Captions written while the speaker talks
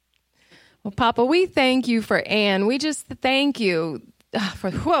Well, Papa, we thank you for Anne. We just thank you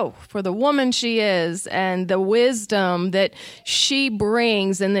for the woman she is and the wisdom that she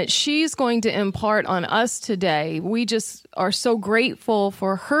brings and that she's going to impart on us today. We just are so grateful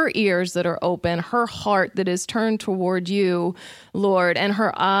for her ears that are open, her heart that is turned toward you, Lord, and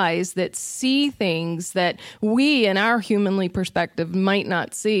her eyes that see things that we in our humanly perspective might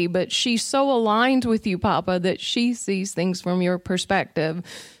not see, but she's so aligned with you, Papa, that she sees things from your perspective.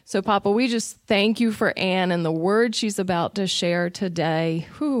 So, Papa, we just thank you for Anne and the word she's about to share today.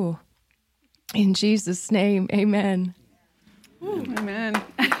 Whew. In Jesus' name, amen. Ooh, amen.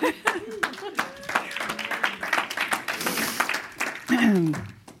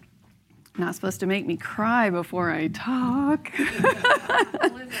 Not supposed to make me cry before I talk.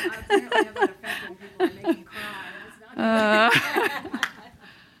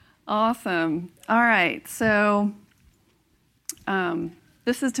 Awesome. All right, so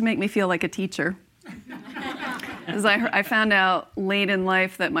this is to make me feel like a teacher. Because I found out late in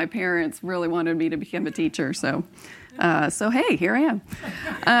life that my parents really wanted me to become a teacher. So hey, here I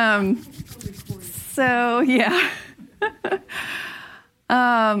am. Yeah.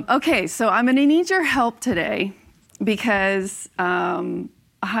 Okay, so I'm going to need your help today because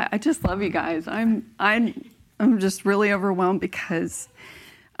I just love you guys. I'm just really overwhelmed because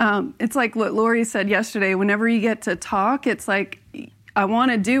it's like what Lori said yesterday. Whenever you get to talk, it's like I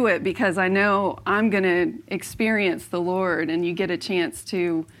want to do it because I know I'm going to experience the Lord, and you get a chance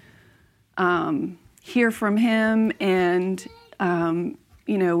to hear from Him. And,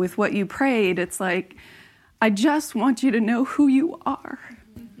 with what you prayed, it's like, I just want you to know who you are.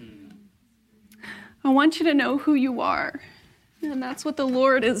 I want you to know who you are. And that's what the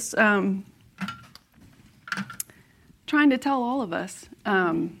Lord is trying to tell all of us.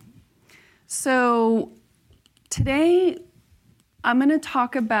 So today, I'm going to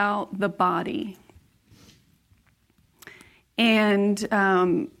talk about the body. And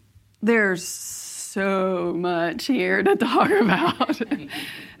there's so much here to talk about. And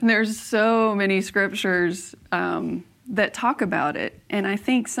there's so many scriptures that talk about it. And I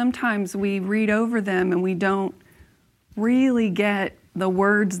think sometimes we read over them and we don't really get the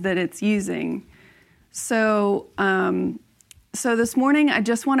words that it's using. So this morning, I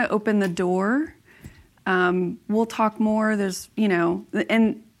just want to open the door. We'll talk more. There's,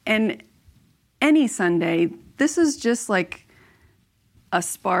 and any Sunday, this is just like a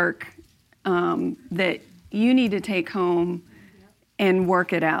spark that you need to take home and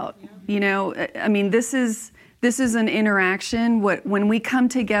work it out. I mean, this is an interaction. When we come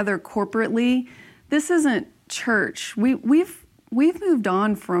together corporately, this isn't church. We've moved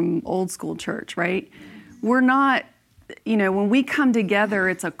on from old school church, right? We're not, when we come together,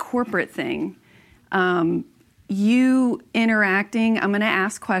 it's a corporate thing. You interacting, I'm going to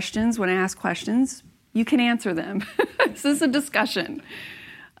ask questions. When I ask questions, you can answer them. This is a discussion.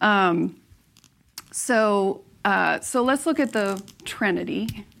 So let's look at the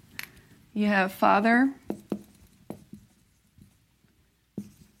Trinity. You have Father,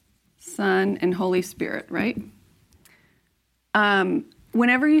 Son, and Holy Spirit, right?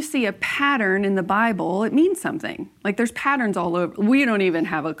 Whenever you see a pattern in the Bible, it means something. Like there's patterns all over. We don't even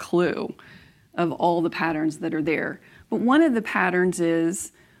have a clue of all the patterns that are there. But one of the patterns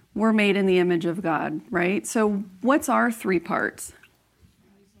is we're made in the image of God, right? So what's our three parts?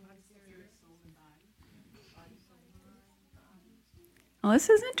 Well, this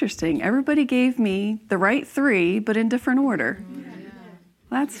is interesting. Everybody gave me the right three, but in different order.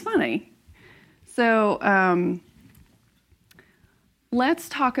 That's funny. So let's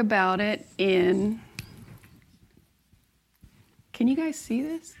talk about it in... Can you guys see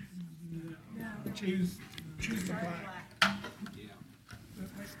this? Choose the black.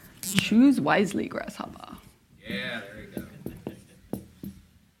 Choose wisely, grasshopper. Yeah, there you go.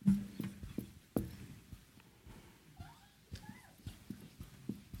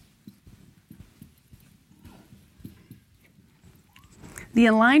 The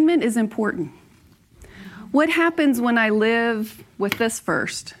alignment is important. What happens when I live with this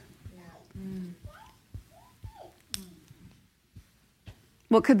first?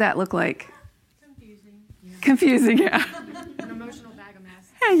 What could that look like? Confusing, yeah. An emotional bag of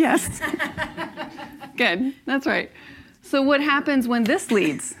mess. Yes. Good, that's right. So what happens when this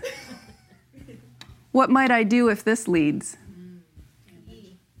leads? What might I do if this leads?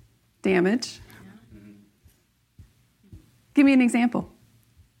 Damage. Give me an example.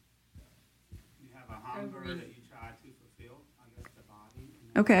 You have a hunger that you try to fulfill against the body.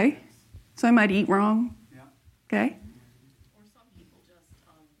 Okay. So I might eat wrong. Yeah. Okay. Or some people just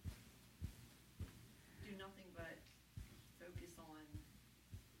do nothing but focus on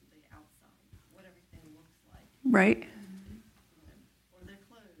the outside. right? Or their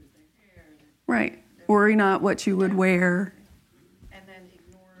clothes, their hair, Right. Worry not what you would wear. and then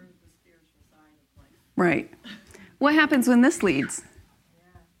ignore the spiritual side of life. Right. What happens when this leads?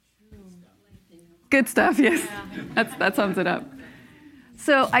 Good stuff, yes. That sums it up.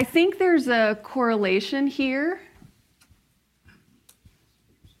 So I think there's a correlation here.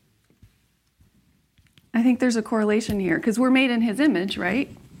 I think there's a correlation here because we're made in his image,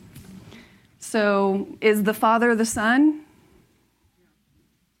 right? So is the Father the Son?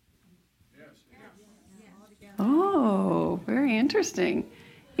 Oh, very interesting.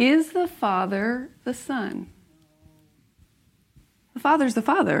 Is the Father the Son? The Father's the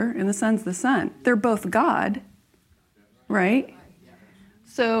Father and the Son's the Son. They're both God, right?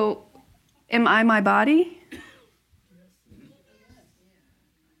 So am I my body?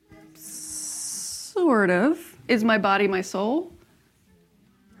 Sort of. Is my body my soul?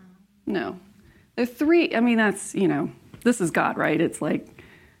 No. The three, I mean, that's, this is God, right? It's like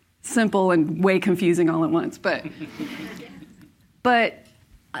simple and way confusing all at once. But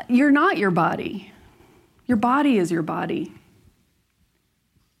you're not your body. Your body is your body.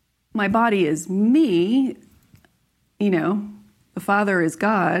 My body is me. The Father is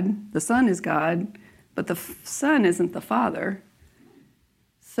God. The Son is God. But the Son isn't the Father.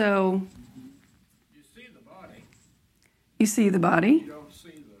 So you see the body. You see the body. You don't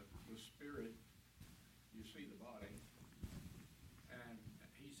see the spirit. You see the body. And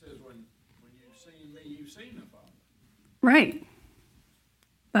he says, when you've seen me, you've seen the Father. Right.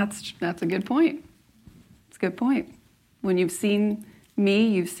 That's a good point. It's a good point. When you've seen me,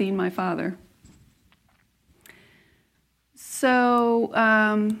 you've seen my Father. So,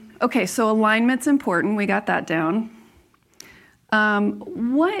 okay, so alignment's important. We got that down.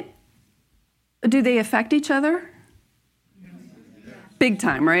 What do they affect each other? Big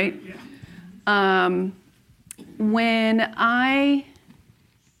time, right? When I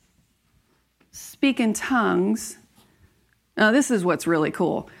speak in tongues, now this is what's really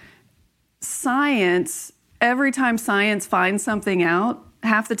cool. Science, every time science finds something out,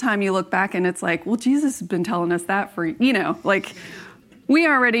 half the time you look back and it's like, well, Jesus has been telling us that for, like we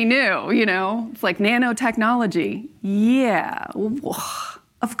already knew, it's like nanotechnology. Yeah,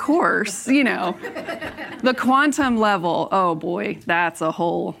 of course, the quantum level. Oh boy, that's a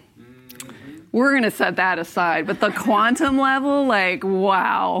whole, we're going to set that aside. But the quantum level, like,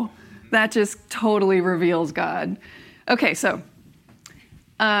 wow, that just totally reveals God. Okay, so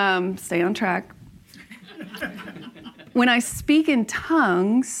stay on track. When I speak in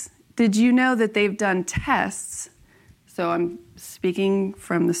tongues, did you know that they've done tests? So I'm speaking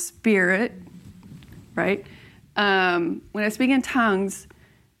from the Spirit, right? When I speak in tongues,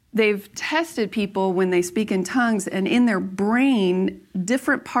 they've tested people when they speak in tongues, and in their brain,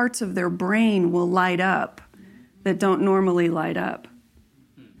 different parts of their brain will light up that don't normally light up.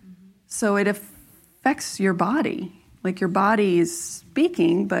 So it affects your body. Like your body is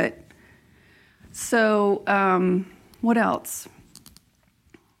speaking, but so what else?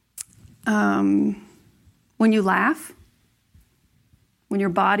 When you laugh, when your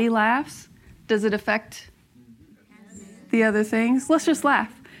body laughs, does it affect the other things? Let's just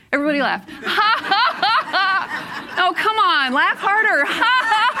laugh. Everybody laugh. Ha ha ha ha! Oh, come on, laugh harder. Ha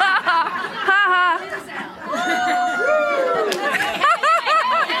ha ha ha.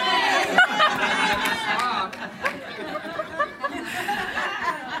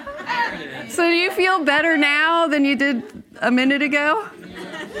 So do you feel better now than you did a minute ago?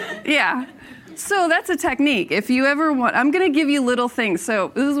 Yeah. So that's a technique. If you ever want, I'm going to give you little things.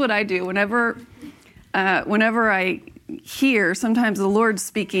 So this is what I do. Whenever I hear, sometimes the Lord's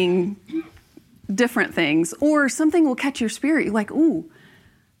speaking different things, or something will catch your spirit. You're like, ooh,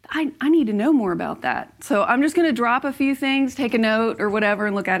 I need to know more about that. So I'm just going to drop a few things, take a note or whatever,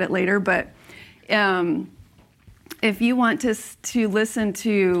 and look at it later. But if you want to listen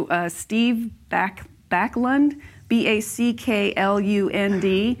to Steve Backlund, Backlund,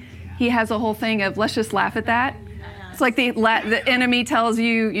 he has a whole thing of let's just laugh at that. It's like the enemy tells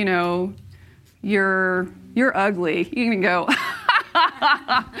you, you're ugly. You can go,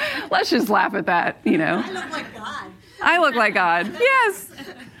 let's just laugh at that, I look like God. I look like God. Yes.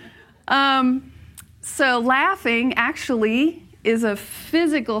 So laughing actually is a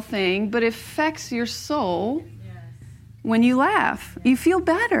physical thing, but it affects your soul. When you laugh, you feel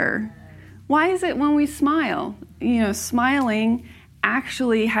better. Why is it when we smile? Smiling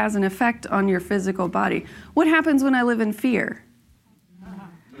actually has an effect on your physical body. What happens when I live in fear?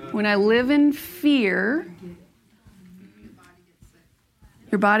 When I live in fear,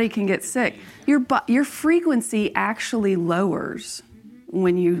 your body can get sick. Your frequency actually lowers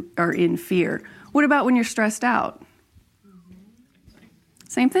when you are in fear. What about when you're stressed out?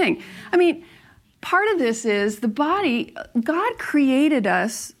 Same thing. I mean, part of this is the body, God created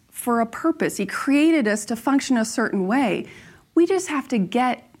us for a purpose. He created us to function a certain way. We just have to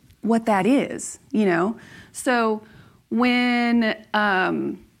get what that is, you know? So when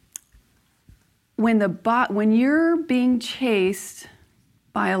you're being chased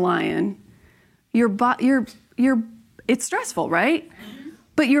by a lion, it's stressful, right?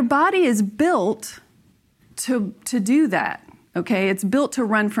 But your body is built to do that. Okay, it's built to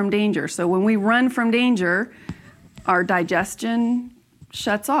run from danger. So when we run from danger, our digestion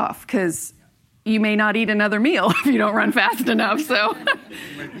shuts off because you may not eat another meal if you don't run fast enough. So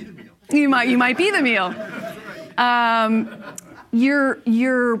you might be the meal.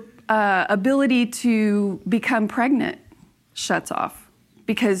 Your ability to become pregnant shuts off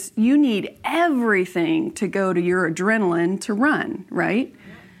because you need everything to go to your adrenaline to run, right?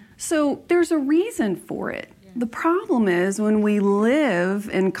 So there's a reason for it. The problem is when we live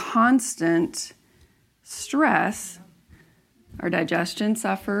in constant stress, our digestion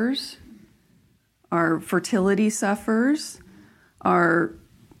suffers, our fertility suffers, our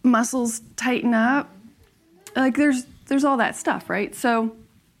muscles tighten up. Like there's all that stuff, right? So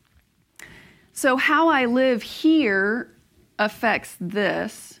how I live here affects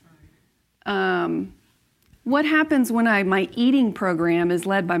this. What happens when my eating program is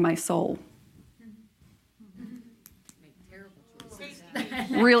led by my soul?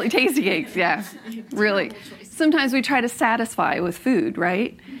 Really, tasty cakes, yeah, really. Sometimes we try to satisfy with food,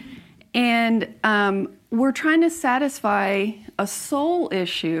 right? And we're trying to satisfy a soul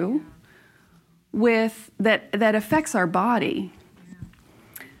issue with that affects our body.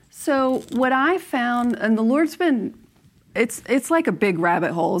 So what I found, and the Lord's been, it's like a big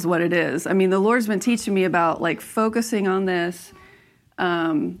rabbit hole is what it is. I mean, the Lord's been teaching me about like focusing on this,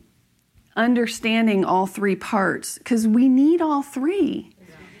 understanding all three parts, because we need all three.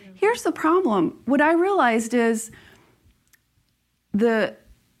 Here's the problem. What I realized is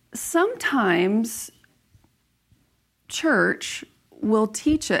sometimes church will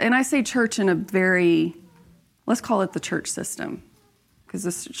teach it, and I say church in a very, let's call it the church system, because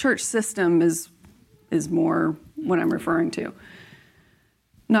the church system is more what I'm referring to.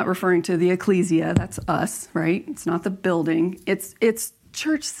 Not referring to the ecclesia, that's us, right? It's not the building. It's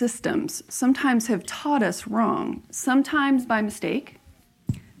church systems sometimes have taught us wrong, sometimes by mistake,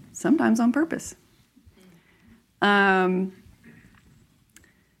 sometimes on purpose. I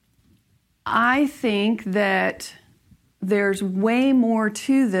think that there's way more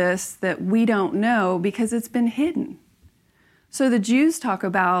to this that we don't know because it's been hidden. So the Jews talk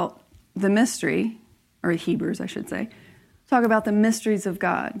about the mystery, or Hebrews, I should say, talk about the mysteries of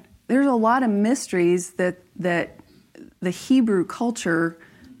God. There's a lot of mysteries that the Hebrew culture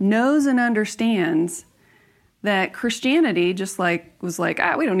knows and understands that Christianity just was like,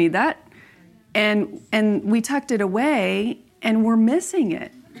 we don't need that. And we tucked it away and we're missing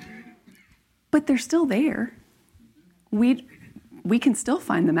it. But they're still there. We can still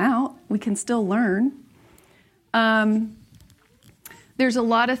find them out. We can still learn. There's a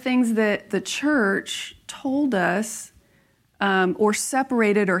lot of things that the church told us or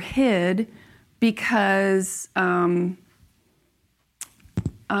separated or hid because sometimes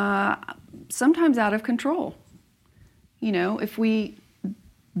out of control. You know, if we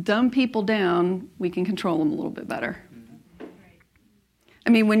dumb people down, we can control them a little bit better. I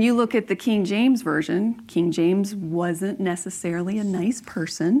mean, when you look at the King James Version, King James wasn't necessarily a nice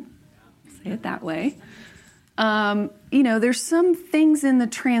person. Say it that way. You know, there's some things in the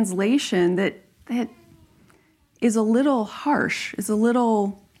translation that is a little harsh, is a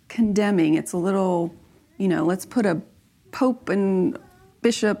little condemning. It's a little, you know, let's put a pope and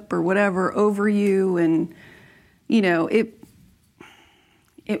bishop or whatever over you, and you know, it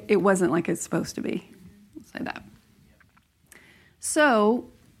wasn't like it's supposed to be. I'll say that. So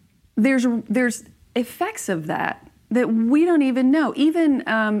there's effects of that we don't even know. Even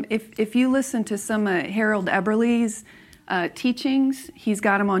if you listen to some Harold Eberle's teachings, he's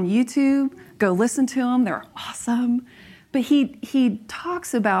got them on YouTube. Go listen to them; they're awesome. But he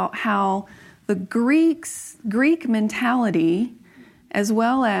talks about how the Greek mentality, as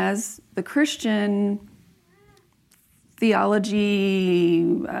well as the Christian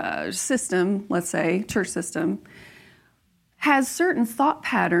theology system, let's say, church system, has certain thought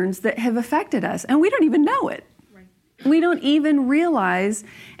patterns that have affected us, and we don't even know it. Right. We don't even realize,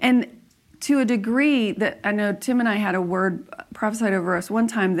 and to a degree that I know Tim and I had a word prophesied over us one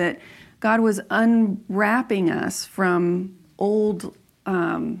time that God was unwrapping us from old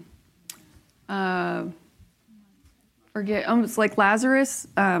forget, almost like Lazarus,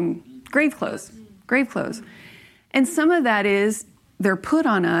 grave clothes. And some of that is they're put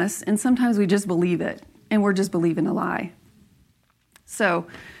on us, and sometimes we just believe it, and we're just believing a lie. So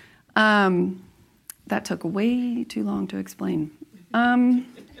that took way too long to explain.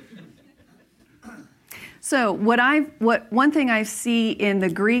 So one thing I see in the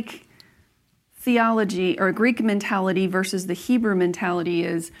Greek theology or Greek mentality versus the Hebrew mentality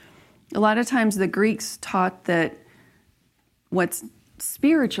is a lot of times the Greeks taught that what's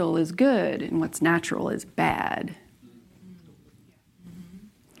spiritual is good and what's natural is bad.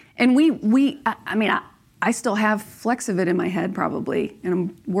 And I still have flecks of it in my head probably, and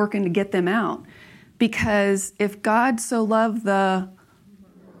I'm working to get them out. Because if God so loved the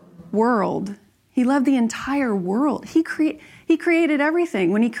world, he loved the entire world. He created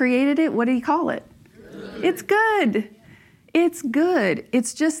everything. When he created it, what did he call it? Good. It's good. It's good.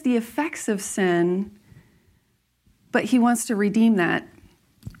 It's just the effects of sin, but he wants to redeem that.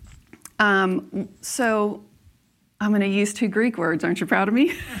 So I'm going to use 2 Greek words. Aren't you proud of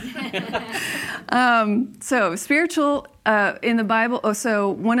me? So spiritual in the Bible. So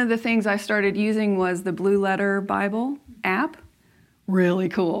one of the things I started using was the Blue Letter Bible app. Really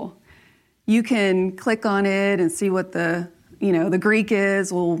cool. You can click on it and see what the Greek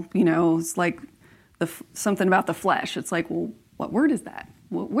is. Well, it's like something about the flesh. It's like, well, what word is that?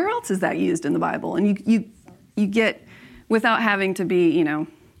 Where else is that used in the Bible? And you get, without having to be,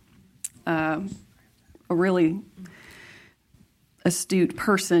 a really astute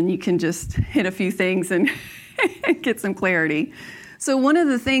person, you can just hit a few things and get some clarity. So one of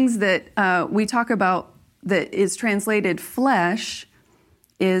the things that we talk about that is translated flesh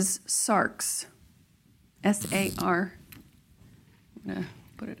is sarx. S-A-R. I'm going to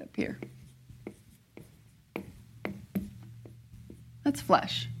put it up here. That's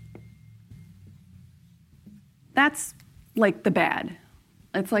flesh. That's like the bad.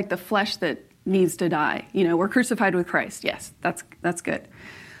 It's like the flesh that needs to die. We're crucified with Christ. Yes, that's good.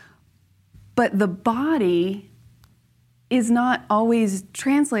 But the body is not always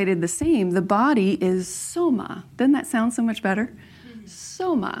translated the same. The body is soma. Doesn't that sound so much better?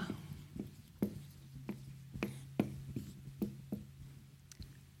 Soma.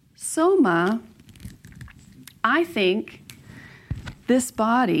 Soma, I think this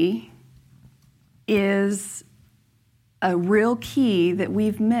body is a real key that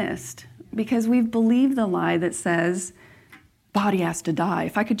we've missed because we've believed the lie that says, body has to die.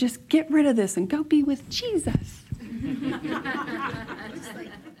 If I could just get rid of this and go be with Jesus.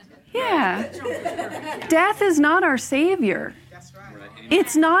 Yeah. Death is not our Savior.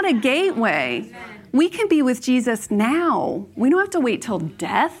 It's not a gateway. We can be with Jesus now. We don't have to wait till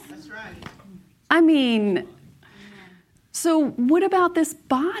death. So what about this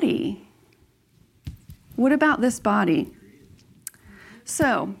body? What about this body?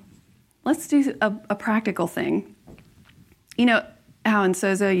 So let's do a practical thing. How in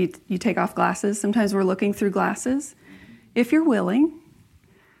Sozo you take off glasses? Sometimes we're looking through glasses. If you're willing,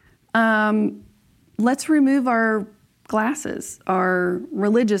 let's remove our glasses, our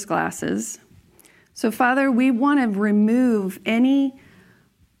religious glasses. So Father, we want to remove any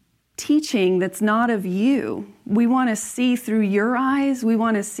teaching that's not of you. We want to see through your eyes. We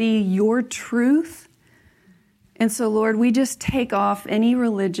want to see your truth. And so, Lord, we just take off any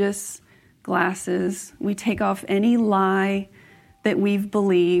religious glasses. We take off any lie that we've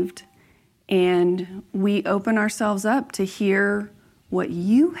believed, and we open ourselves up to hear what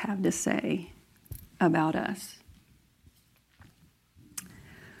you have to say about us.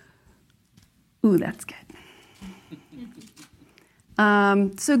 Ooh, that's good.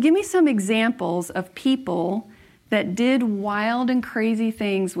 So give me some examples of people that did wild and crazy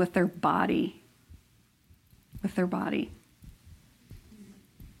things with their body.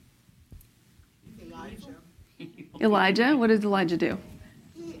 Elijah? What did Elijah do?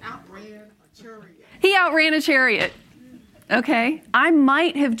 He outran a chariot. Okay. I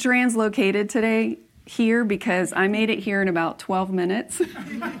might have translocated today here because I made it here in about 12 minutes.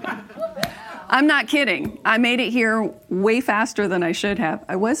 I'm not kidding. I made it here way faster than I should have.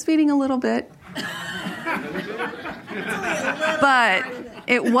 I was speeding a little bit. But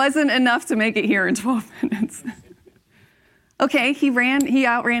it wasn't enough to make it here in 12 minutes. Okay, he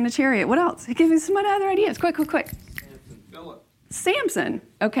outran a chariot. What else? Give me some other ideas. Quick. Philip. Samson.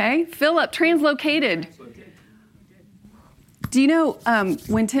 Okay, Philip translocated. Do you know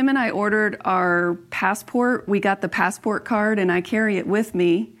when Tim and I ordered our passport, we got the passport card and I carry it with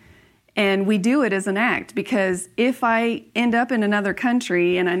me. And we do it as an act because if I end up in another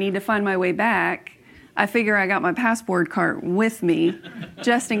country and I need to find my way back, I figure I got my passport card with me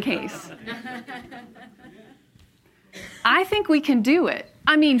just in case. I think we can do it.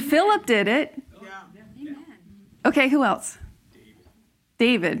 I mean, Philip did it. Amen. Okay, who else?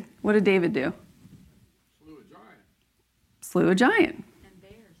 David. What did David do? Slew a giant. Slew a giant. And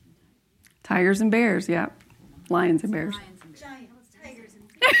bears and Tigers and bears, yeah. Lions and bears. lions and Giants, tigers,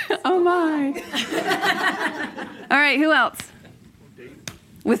 and Oh my. All right, who else?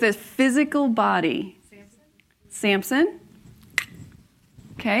 With a physical body. Samson.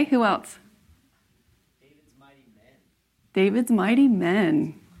 Okay, who else? David's mighty men. David's mighty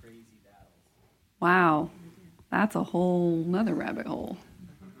men. Crazy battles. Wow. That's a whole nother rabbit hole.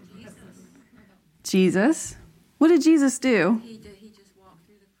 Jesus. What did Jesus do? He just walked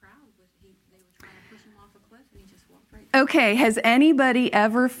through the crowd. They were trying to push him off a cliff, and he just walked right. Okay, has anybody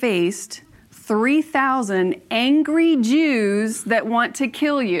ever faced 3,000 angry Jews that want to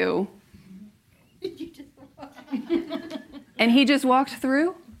kill you? And he just walked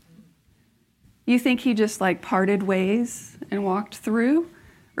through? You think he just like parted ways and walked through?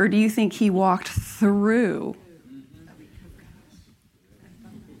 Or do you think he walked through?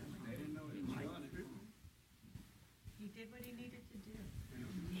 he did what he needed to do.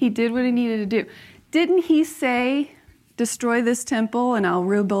 He did what he needed to do. Didn't he say, destroy this temple and I'll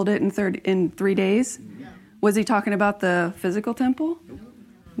rebuild it in 3 days? Was he talking about the physical temple?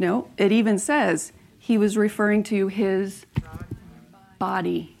 No. It even says he was referring to his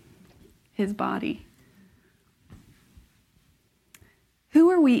body. His body. Who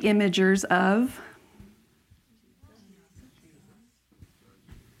are we imagers of?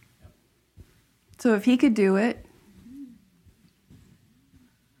 So if he could do it,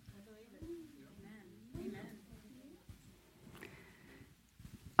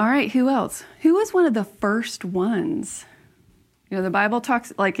 all right, who else? Who was one of the first ones? You know, the Bible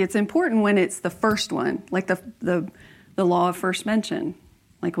talks, like, it's important when it's the first one, like the law of first mention.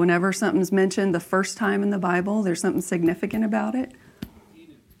 Like, whenever something's mentioned the first time in the Bible, there's something significant about it.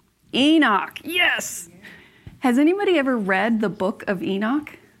 Enoch, yes! Has anybody ever read the book of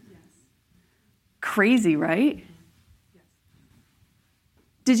Enoch? Yes. Crazy, right? Yes.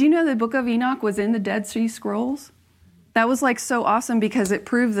 Did you know the book of Enoch was in the Dead Sea Scrolls? That was like so awesome because it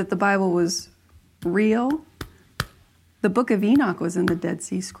proved that the Bible was real. The book of Enoch was in the Dead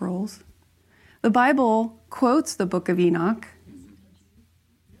Sea Scrolls. The Bible quotes the book of Enoch.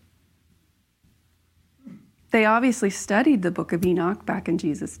 They obviously studied the book of Enoch back in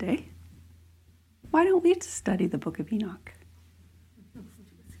Jesus' day. Why don't we study the book of Enoch?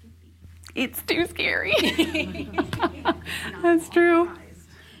 It's too scary. That's true.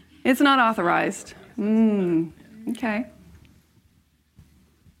 It's not authorized. Okay.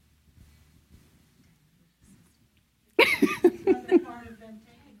 Another part of them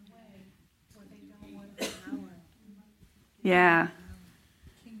taking away what they don't want to allow. Yeah,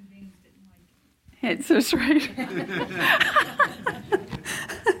 King James didn't like it. it's just right.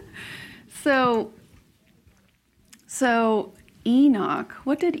 So Enoch,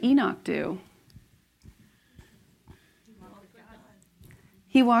 what did Enoch do?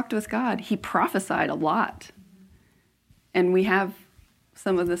 He walked with God. He prophesied a lot. And we have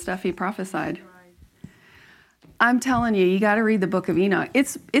some of the stuff he prophesied. I'm telling you, you got to read the book of Enoch.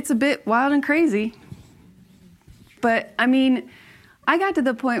 It's a bit wild and crazy. But, I mean, I got to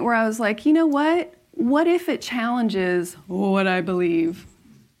the point where I was like, you know what? What if it challenges what I believe?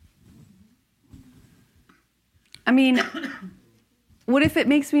 I mean, what if it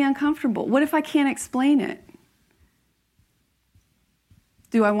makes me uncomfortable? What if I can't explain it?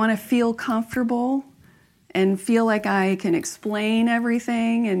 Do I want to feel comfortable and feel like I can explain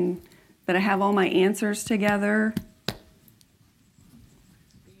everything and that I have all my answers together?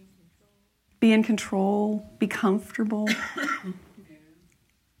 Be in control, be comfortable. It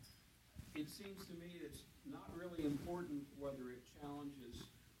seems to me it's not really important whether it challenges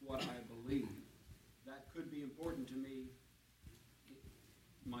what I believe. That could be important to me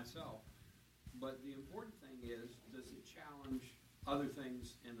myself. But the important thing is, does it challenge other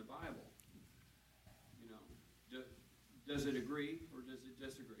things in the Bible? You know, does it agree or does it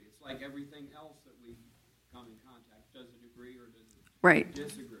disagree? It's like everything else that we come in contact. Does it agree or does it Right,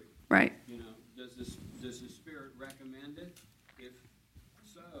 disagree? right. You know, does the Spirit recommend it? If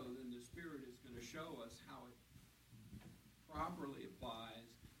so, then the Spirit is going to show us how it properly applies,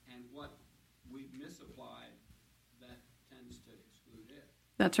 and what we've misapplied that tends to exclude it.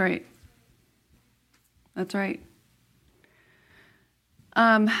 That's right. That's right.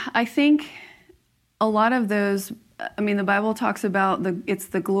 I think a lot of those, I mean, the Bible talks about it's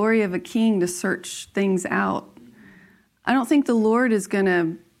the glory of a king to search things out. I don't think the Lord is going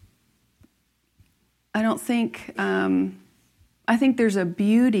to, I think there's a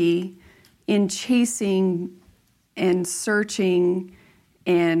beauty in chasing and searching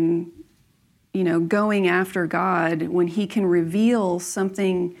and, going after God when he can reveal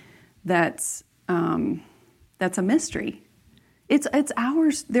something that's a mystery. It's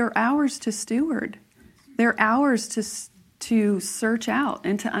ours. They're ours to steward. They're ours to search out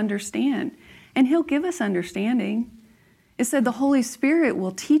and to understand. And he'll give us understanding. It said the Holy Spirit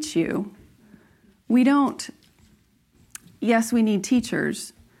will teach you. Yes, we need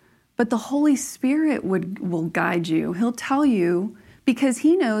teachers, but the Holy Spirit will guide you. He'll tell you because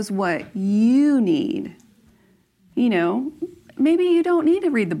he knows what you need. Maybe you don't need to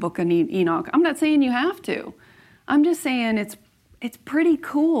read the book of Enoch. I'm not saying you have to. I'm just saying it's pretty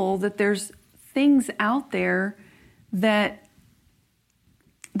cool that there's things out there that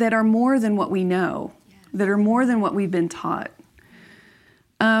are more than what we know, that are more than what we've been taught.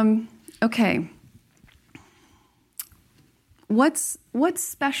 Okay. What's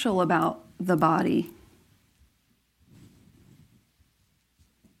special about the body?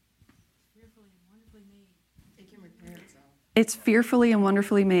 It's fearfully and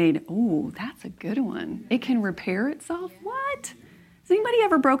wonderfully made. Oh, that's a good one. It can repair itself? What? Has anybody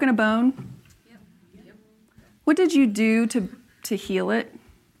ever broken a bone? Yep. What did you do to heal it?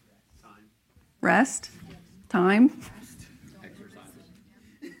 Time. Rest? Time? Exercise.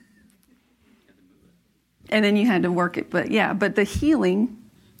 And then you had to work it. But the healing,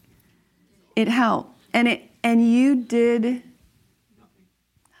 it helped. And you did nothing.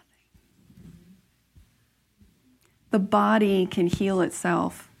 The body can heal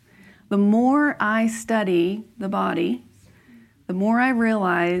itself. The more I study the body, the more I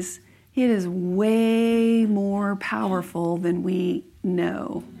realize it is way more powerful than we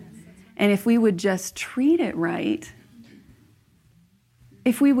know. And if we would just treat it right,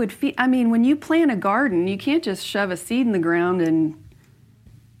 if we would when you plant a garden, you can't just shove a seed in the ground and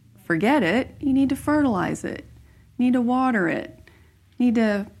forget it. You need to fertilize it. You need to water it. You need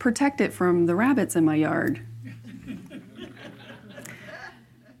to protect it from the rabbits in my yard.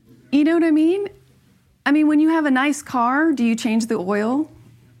 You know what I mean? When you have a nice car, do you change the oil?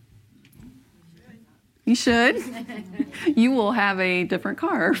 You should. You will have a different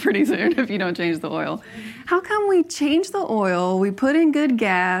car pretty soon if you don't change the oil. How come we change the oil, we put in good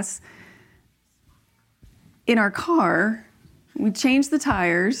gas in our car, we change the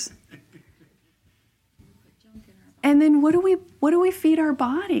tires, and then what do we feed our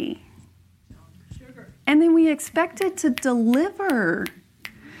body? Sugar. And then we expect it to deliver.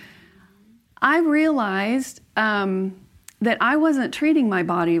 I realized that I wasn't treating my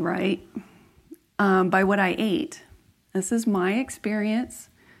body right by what I ate. This is my experience.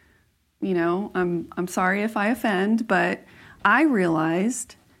 I'm sorry if I offend, but I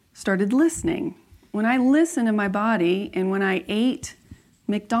started listening. When I listened to my body and when I ate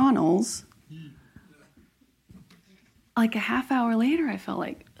McDonald's, like a half hour later, I felt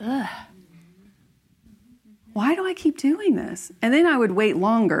like, ugh, why do I keep doing this? And then I would wait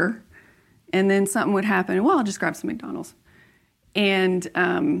longer. And then something would happen. Well, I'll just grab some McDonald's. And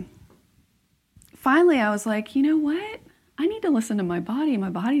finally, I was like, you know what? I need to listen to my body. My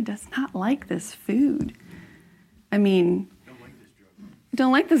body does not like this food. Don't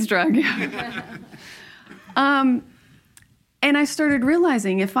like this drug. And I started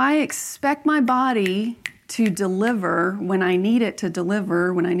realizing if I expect my body to deliver when I need it to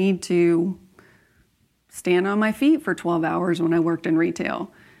deliver, when I need to stand on my feet for 12 hours when I worked in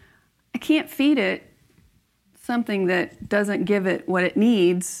retail, I can't feed it something that doesn't give it what it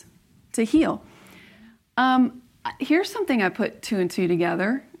needs to heal. Here's something I put 2 and 2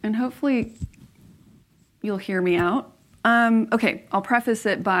 together, and hopefully you'll hear me out. Okay, I'll preface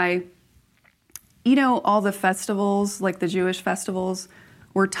it by, all the festivals, like the Jewish festivals,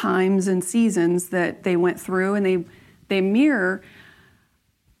 were times and seasons that they went through, and they mirror.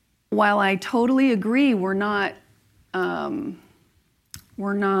 While I totally agree, we're not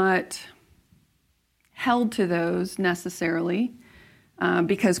held to those necessarily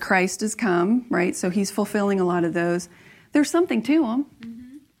because Christ has come, right? So he's fulfilling a lot of those. There's something to them.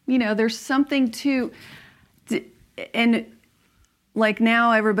 Mm-hmm. There's something to, and like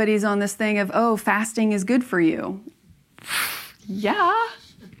now everybody's on this thing of, fasting is good for you. Yeah.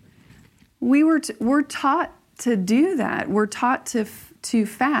 We're taught to do that. We're taught to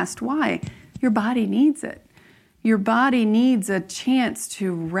fast. Why? Your body needs it. Your body needs a chance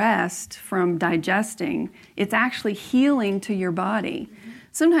to rest from digesting. It's actually healing to your body.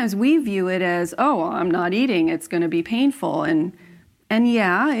 Sometimes we view it as, I'm not eating, it's going to be painful. And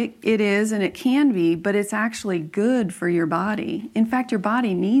yeah, it is and it can be, but it's actually good for your body. In fact, your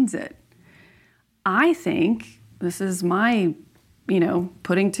body needs it. I think, this is my,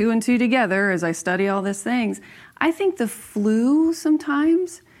 putting 2 and 2 together as I study all these things, I think the flu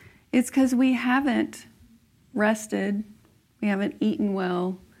sometimes, it's because we haven't rested, we haven't eaten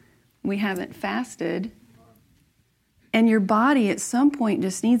well, we haven't fasted, and your body at some point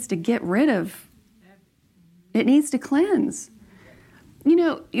just needs to get rid of, it needs to cleanse. You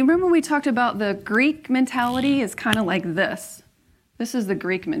know, you remember we talked about the Greek mentality is kind of like this. This is the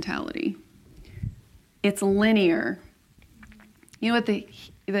Greek mentality. It's linear. You know what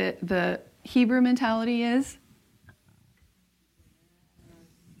the Hebrew mentality is?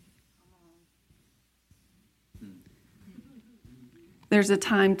 There's a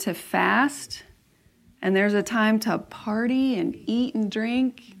time to fast, and there's a time to party and eat and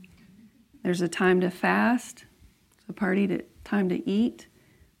drink. There's a time to fast, a time to eat.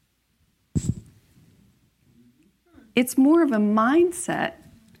 It's more of a mindset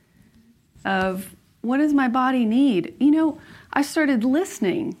of, what does my body need? You know, I started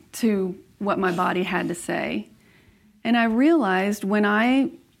listening to what my body had to say, and I realized when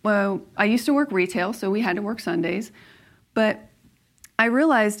I used to work retail, so we had to work Sundays, but I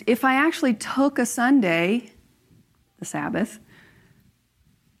realized if I actually took a Sunday, the Sabbath,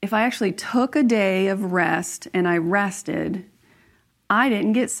 if I actually took a day of rest and I rested, I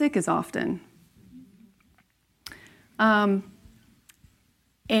didn't get sick as often. And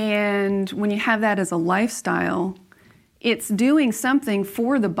when you have that as a lifestyle, it's doing something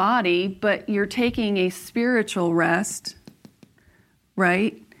for the body, but you're taking a spiritual rest,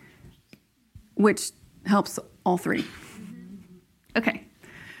 right? Which helps all three. Okay.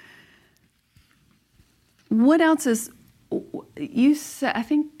 What else is, you said, I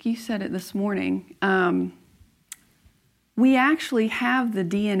think you said it this morning, we actually have the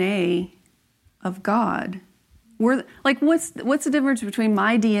DNA of God. We're like, what's the difference between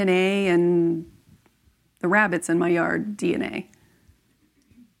my DNA and the rabbits in my yard DNA?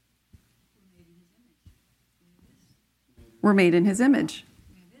 We're made in His image.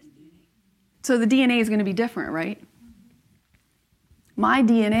 So the DNA is going to be different, right? My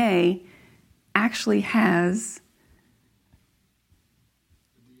DNA actually has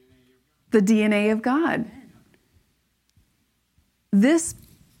the DNA of God. This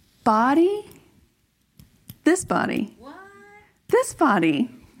body. What? This body.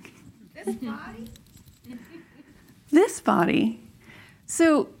 This body? This body.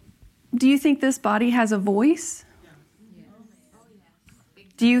 So, do you think this body has a voice?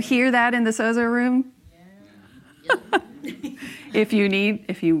 Do you hear that in the sozo room? If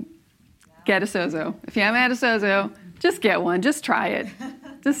you get a sozo. If you haven't had a sozo, just get one. Just try it.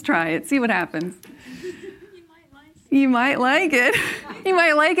 Just try it. See what happens. You might like it. You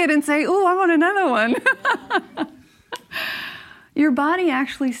might like it and say, "Ooh, I want another one." Your body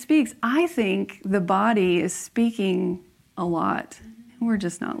actually speaks. I think the body is speaking a lot. We're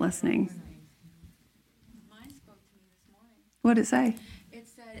just not listening. Mine spoke to me this morning. What did it say? It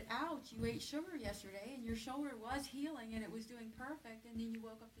said, ouch, you ate sugar yesterday, and your shoulder was healing, and it was doing perfect, and then you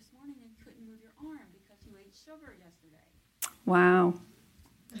woke up this morning and couldn't move your arm because you ate sugar yesterday. Wow.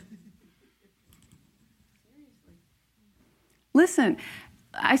 Seriously. Listen,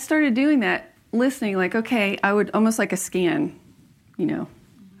 I started doing that, listening, like, okay, I would almost like a scan, you know.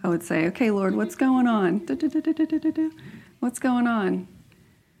 I would say, okay, Lord, what's going on? What's going on?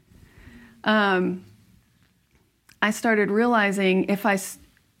 I started realizing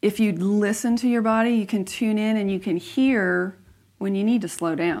if you listen to your body, you can tune in and you can hear when you need to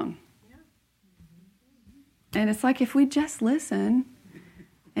slow down. And it's like if we just listen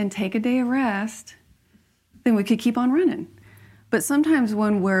and take a day of rest, then we could keep on running. But sometimes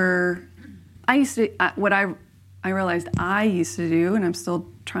when I realized I used to do, and I'm still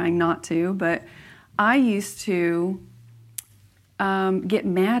trying not to, but I used to get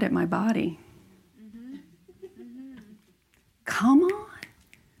mad at my body. Come on.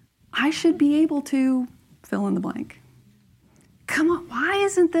 I should be able to fill in the blank. Come on, why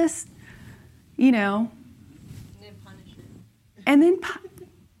isn't this, you know? And then punish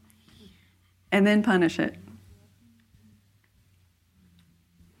it. And then punish it.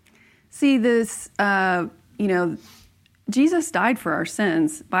 See, this, Jesus died for our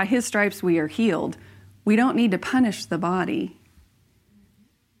sins. By His stripes we are healed. We don't need to punish the body.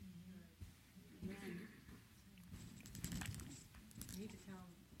 We need to tell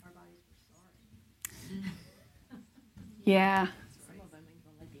our bodies we're sorry. Yeah. Some of them ain't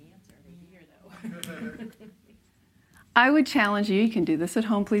gonna let the answer they hear though. I would challenge you, you can do this at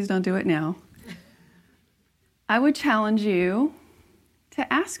home, please don't do it now. I would challenge you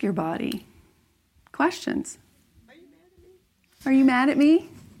to ask your body questions. Are you mad at me?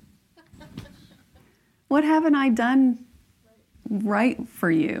 What haven't I done right for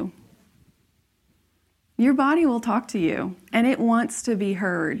you? Your body will talk to you, and it wants to be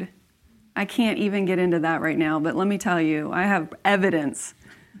heard. I can't even get into that right now, but let me tell you, I have evidence.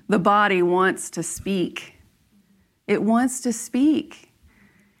 The body wants to speak. It wants to speak.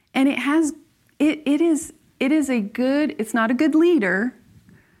 And it is a good, it's not a good leader,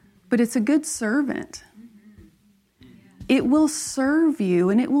 but it's a good servant. It will serve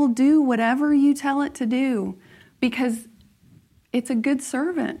you, and it will do whatever you tell it to do because it's a good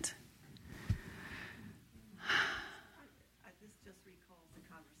servant. This just recalls the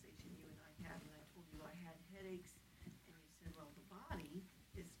conversation you and I had when I told you I had headaches, and you said, well, the body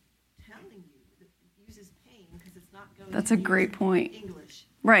is telling you that it uses pain because it's not going That's to a great point. English.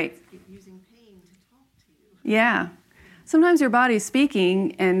 Right. It's using pain to talk to you. Yeah. Sometimes your body's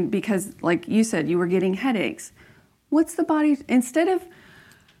speaking, and because, like you said, you were getting headaches. What's the body, instead of,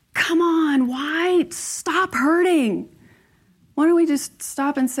 come on, why? Stop hurting. Why don't we just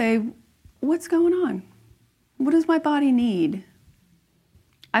stop and say, what's going on? What does my body need?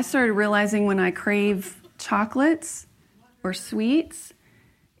 I started realizing when I crave chocolates or sweets,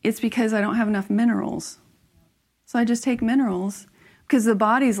 it's because I don't have enough minerals. So I just take minerals because the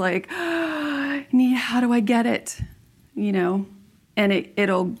body's like, how do I get it? You know, and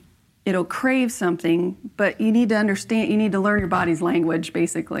it'll crave something, but you need to understand, you need to learn your body's language,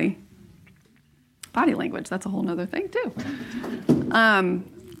 basically. Body language, that's a whole nother thing, too.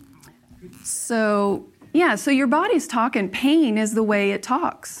 So your body's talking. Pain is the way it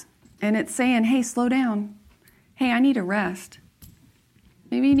talks. And it's saying, hey, slow down. Hey, I need a rest.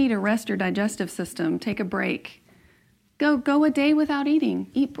 Maybe you need to rest your digestive system. Take a break. Go a day without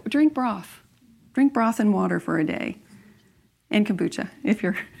eating. Drink broth. Drink broth and water for a day. And kombucha, if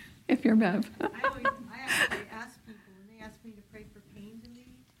you're Bev. I actually ask people, when they ask me to pray for pain to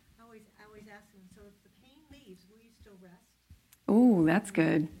leave, I always ask them, so if the pain leaves, will you still rest? Oh, that's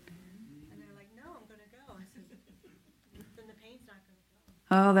good. And they're like, no, I'm going to go. I said, then the pain's not going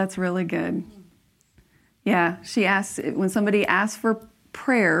to go. Oh, that's really good. Yeah, she asks, when somebody asks for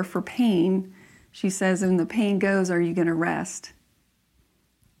prayer for pain, she says, when the pain goes, are you going to rest?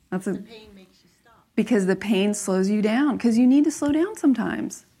 The pain makes you stop. Because the pain slows you down, because you need to slow down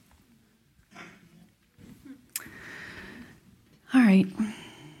sometimes. All right.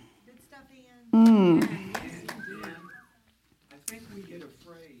 Good stuff, Ian. I think we get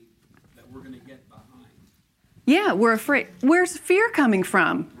afraid that we're going to get behind. Yeah, we're afraid. Where's fear coming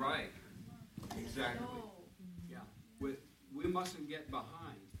from? Right. Exactly. Yeah. We mustn't get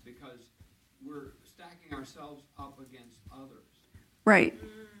behind because we're stacking ourselves up against others. Right.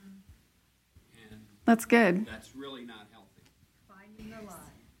 And That's good. that's really not healthy. Finding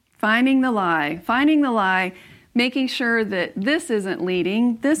the lie. Finding the lie, making sure that this isn't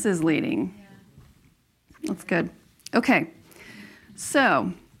leading, this is leading. That's good. Okay.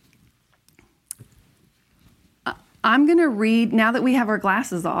 So, I'm going to read, now that we have our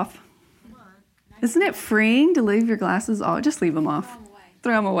glasses off. Isn't it freeing to leave your glasses off? Just leave them off.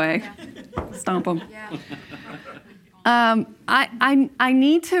 Throw them away. Stomp them. I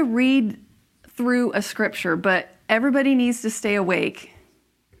need to read through a scripture, but everybody needs to stay awake.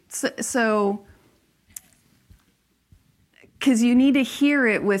 So, because you need to hear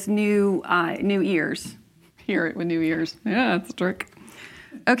it with new ears. Hear it with new ears. Yeah, that's a trick.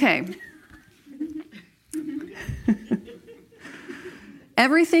 Okay.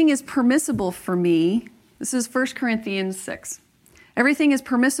 Everything is permissible for me. This is 1 Corinthians 6. Everything is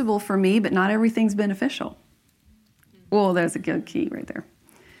permissible for me, but not everything's beneficial. Well, there's a good key right there.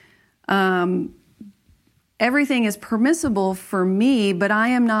 Everything is permissible for me, but I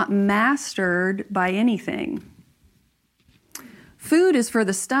am not mastered by anything. Food is for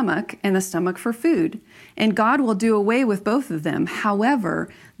the stomach, and the stomach for food. And God will do away with both of them. However,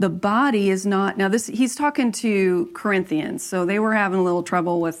 the body is not... Now, he's talking to Corinthians, so they were having a little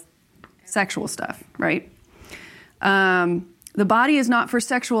trouble with sexual stuff, right? The body is not for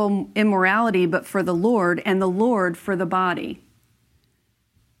sexual immorality, but for the Lord, and the Lord for the body.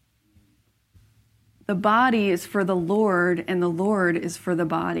 The body is for the Lord, and the Lord is for the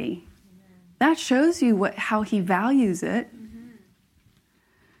body. That shows you how he values it.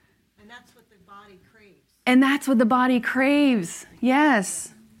 And that's what the body craves. And that's what the body craves.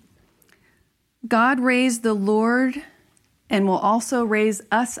 Yes. God raised the Lord and will also raise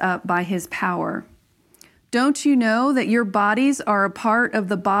us up by his power. Don't you know that your bodies are a part of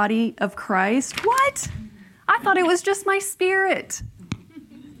the body of Christ? What? I thought it was just my spirit.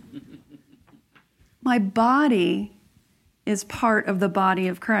 My body is part of the body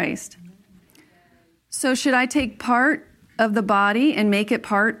of Christ. So should I take part of the body and make it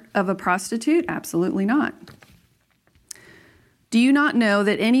part of a prostitute? Absolutely not. Do you not know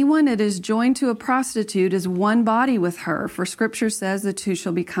that anyone that is joined to a prostitute is one body with her? For Scripture says the two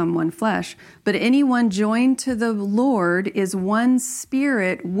shall become one flesh. But anyone joined to the Lord is one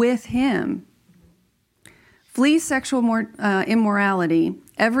spirit with him. Flee sexual immorality.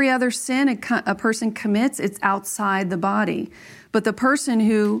 Every other sin a person commits, it's outside the body. But the person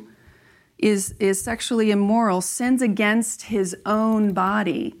who is sexually immoral sins against his own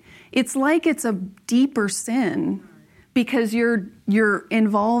body. It's like it's a deeper sin because you're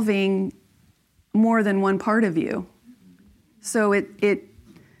involving more than one part of you. So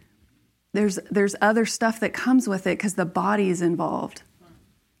there's other stuff that comes with it because the body is involved.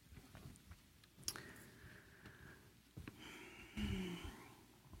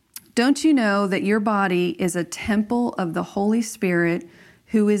 Don't you know that your body is a temple of the Holy Spirit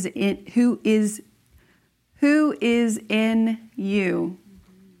who is in you,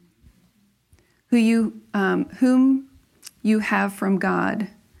 whom you have from God?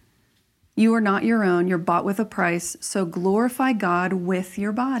 You are not your own. You're bought with a price. So glorify God with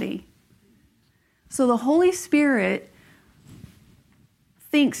your body. So the Holy Spirit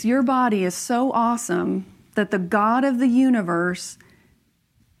thinks your body is so awesome that the God of the universe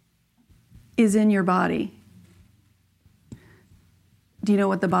is in your body. Do you know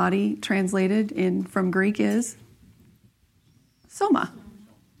what the body translated from Greek is? Soma.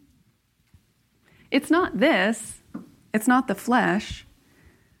 It's not this. It's not the flesh.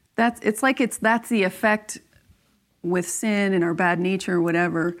 That's the effect with sin and our bad nature or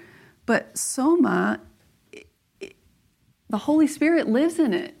whatever. But soma, the Holy Spirit lives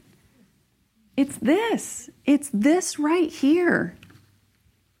in it. It's this. It's this right here.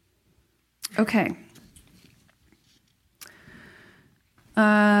 Okay.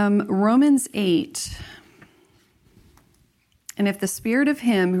 Romans 8. And if the spirit of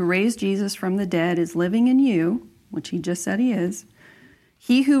him who raised Jesus from the dead is living in you, which he just said he is,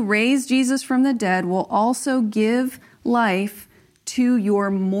 he who raised Jesus from the dead will also give life to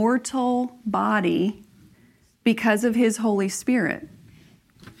your mortal body because of his Holy Spirit.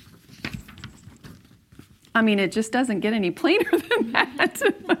 I mean, it just doesn't get any plainer than that.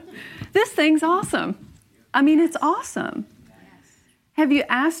 This thing's awesome. I mean, it's awesome. Have you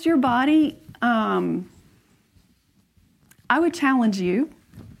asked your body? I would challenge you.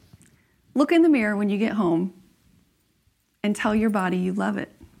 Look in the mirror when you get home and tell your body you love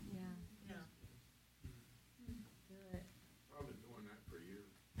it. Yeah. I've been doing that for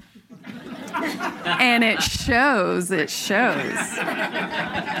years. And it shows. It shows.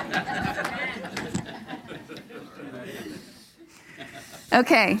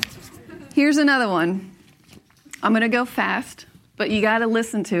 Okay, here's another one. I'm going to go fast, but you got to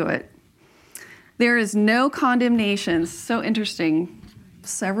listen to it. There is no condemnation. So interesting.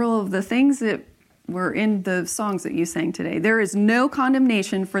 Several of the things that were in the songs that you sang today. There is no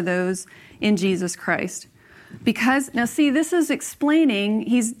condemnation for those in Jesus Christ. Because, now see, this is explaining,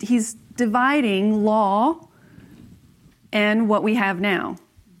 he's dividing law and what we have now.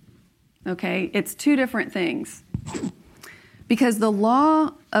 Okay? It's two different things. Because the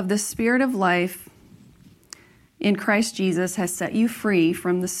law of the Spirit of life in Christ Jesus has set you free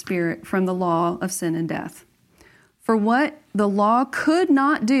from the law of sin and death. For what the law could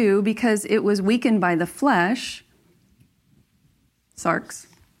not do because it was weakened by the flesh, sarx,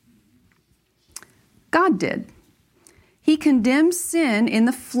 God did. He condemned sin in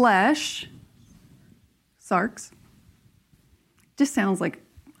the flesh, sarx. Just sounds like,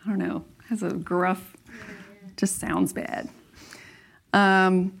 I don't know, has a gruff, just sounds bad.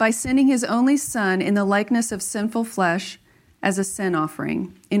 By sending his only Son in the likeness of sinful flesh as a sin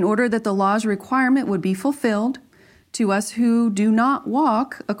offering, in order that the law's requirement would be fulfilled to us who do not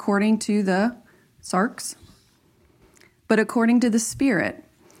walk according to the sarx, but according to the Spirit.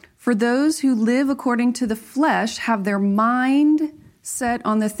 For those who live according to the flesh have their mind set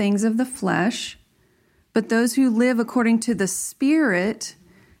on the things of the flesh, but those who live according to the Spirit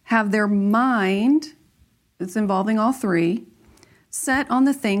have their mind, it's involving all three, set on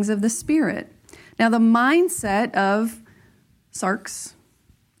the things of the Spirit. Now, the mindset of sarx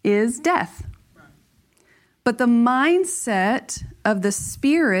is death. But the mindset of the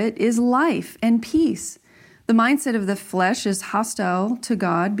Spirit is life and peace. The mindset of the flesh is hostile to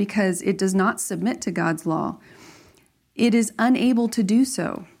God because it does not submit to God's law. It is unable to do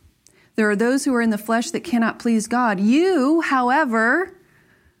so. There are those who are in the flesh that cannot please God. You, however,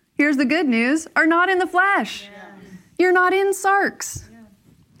 here's the good news, are not in the flesh. Yeah. You're not in sarx,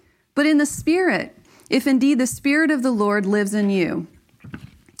 but in the Spirit, if indeed the Spirit of the Lord lives in you.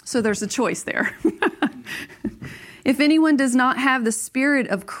 So there's a choice there. If anyone does not have the Spirit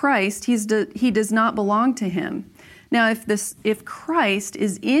of Christ, he does not belong to him. Now, if Christ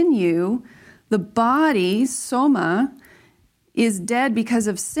is in you, the body, soma, is dead because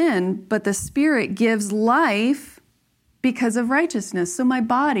of sin, but the Spirit gives life because of righteousness. So my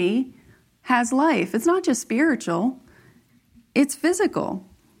body has life. It's not just spiritual, it's physical.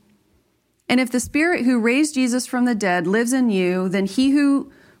 And if the Spirit who raised Jesus from the dead lives in you, then he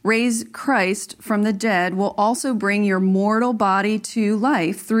who raised Christ from the dead will also bring your mortal body to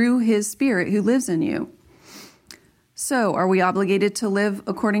life through his Spirit who lives in you. So, are we obligated to live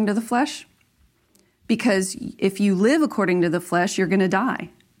according to the flesh? Because if you live according to the flesh, you're going to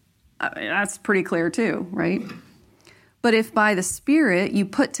die. That's pretty clear too, right? But if by the Spirit you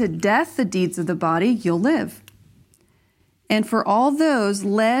put to death the deeds of the body, you'll live. And for all those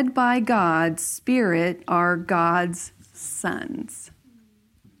led by God's Spirit are God's sons.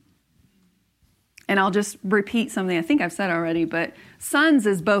 And I'll just repeat something I think I've said already, but sons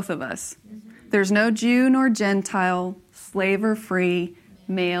is both of us. There's no Jew nor Gentile, slave or free,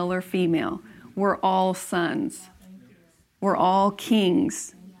 male or female. We're all sons. We're all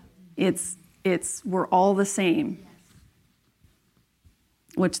kings. We're all the same.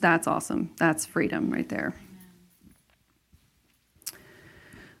 Which that's awesome. That's freedom right there.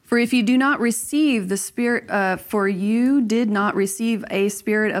 For if you do not receive the spirit, for you did not receive a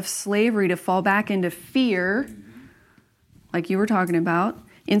spirit of slavery to fall back into fear, like you were talking about.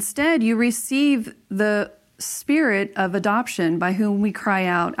 Instead, you receive the Spirit of adoption, by whom we cry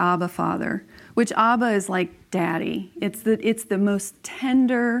out, Abba, Father. Which Abba is like daddy. It's the most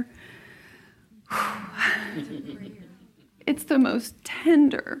tender. It's the most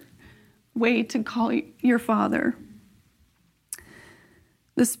tender way to call your Father.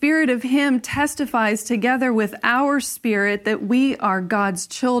 The Spirit of Him testifies together with our spirit that we are God's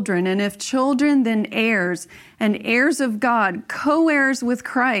children, and if children, then heirs, and heirs of God, co-heirs with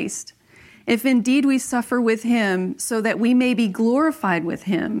Christ, if indeed we suffer with Him, so that we may be glorified with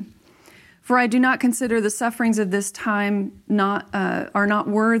Him. For I do not consider the sufferings of this time are not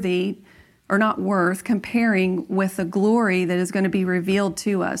worthy or not worth comparing with the glory that is going to be revealed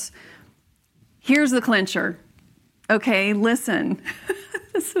to us. Here's the clincher. Okay, listen.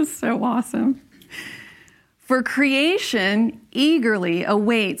 This is so awesome. For creation eagerly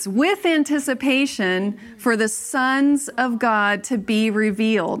awaits with anticipation for the sons of God to be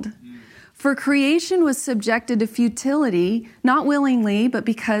revealed. For creation was subjected to futility, not willingly, but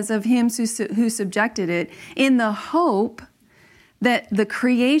because of him who subjected it, in the hope that the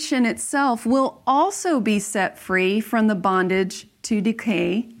creation itself will also be set free from the bondage to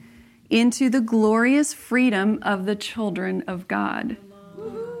decay into the glorious freedom of the children of God.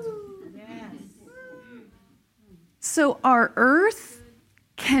 So our earth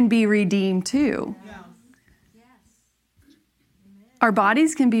can be redeemed too. Our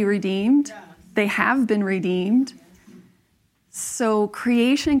bodies can be redeemed. They have been redeemed. So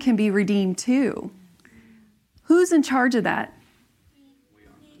creation can be redeemed too. Who's in charge of that?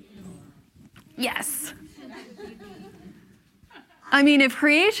 Yes. I mean, if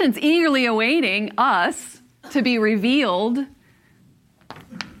creation's eagerly awaiting us to be revealed,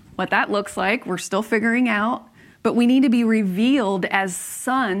 what that looks like, we're still figuring out. But we need to be revealed as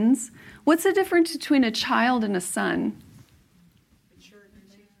sons. What's the difference between a child and a son?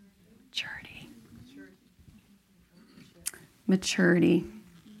 Maturity.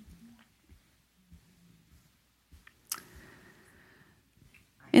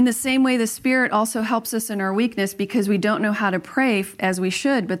 In the same way, the Spirit also helps us in our weakness because we don't know how to pray as we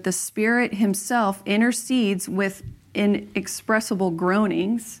should, but the Spirit Himself intercedes with inexpressible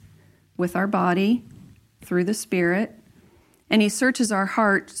groanings with our body through the Spirit, and He searches our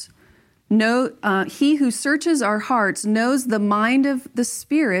hearts. He who searches our hearts knows the mind of the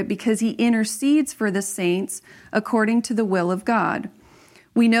Spirit because He intercedes for the saints according to the will of God.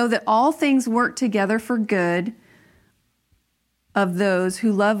 We know that all things work together for good of those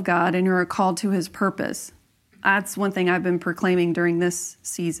who love God and who are called to His purpose. That's one thing I've been proclaiming during this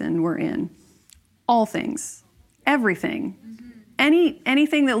season we're in. All things, everything.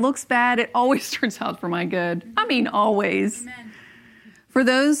 Anything that looks bad, it always turns out for my good. I mean, always. Amen. For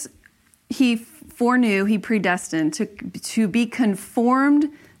those He foreknew, He predestined to be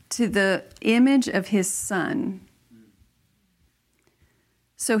conformed to the image of His Son.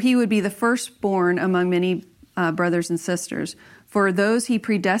 So He would be the firstborn among many brothers and sisters. For those He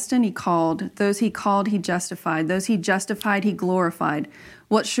predestined, He called. Those He called, He justified. Those He justified, He glorified.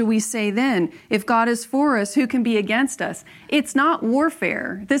 What should we say then? If God is for us, who can be against us? It's not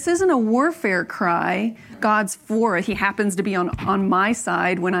warfare. This isn't a warfare cry. God's for us. He happens to be on my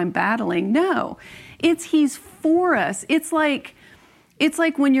side when I'm battling. No, it's He's for us. It's like It's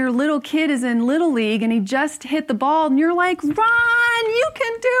like when your little kid is in Little League and he just hit the ball and you're like, run, you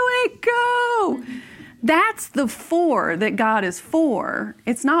can do it, go. That's the for that God is for.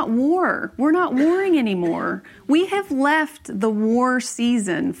 It's not war. We're not warring anymore. We have left the war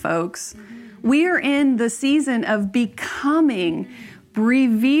season, folks. We are in the season of becoming,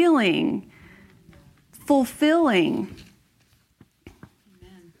 revealing, fulfilling.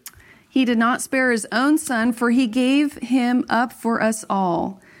 He did not spare his own son, for he gave him up for us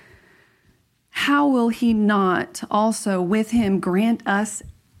all. How will he not also with him grant us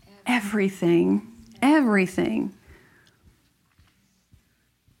everything? Everything.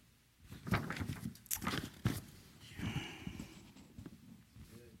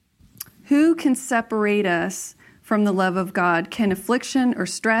 Who can separate us from the love of God? Can affliction or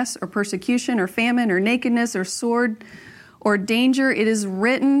stress or persecution or famine or nakedness or sword or danger? It is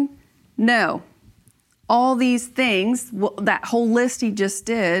written, no. All these things, that whole list he just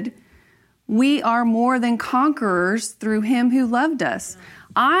did, we are more than conquerors through him who loved us.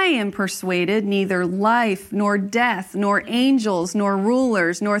 I am persuaded neither life, nor death, nor angels, nor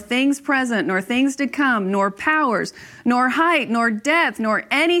rulers, nor things present, nor things to come, nor powers, nor height, nor depth, nor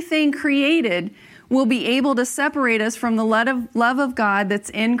anything created will be able to separate us from the love of God that's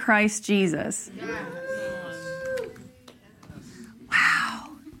in Christ Jesus. Wow.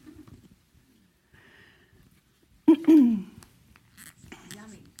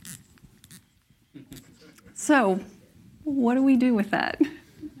 So, what do we do with that?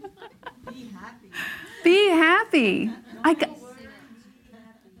 Be happy. Be happy.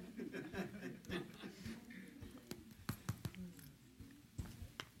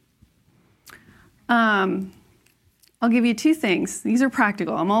 I'll give you two things. These are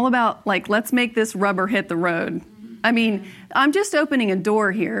practical. I'm all about, let's make this rubber hit the road. I mean, I'm just opening a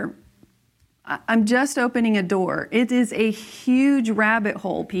door here. I'm just opening a door. It is a huge rabbit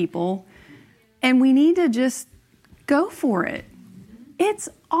hole, people. And we need to just go for it. It's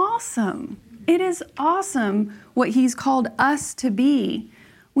awesome. It is awesome what he's called us to be.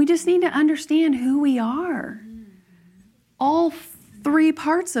 We just need to understand who we are. All three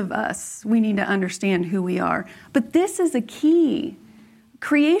parts of us, we need to understand who we are. But this is a key.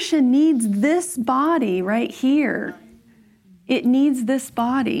 Creation needs this body right here. It needs this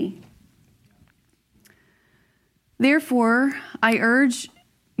body. Therefore, I urge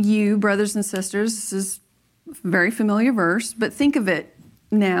you, brothers and sisters, this is a very familiar verse, but think of it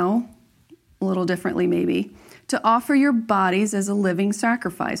now, a little differently maybe, to offer your bodies as a living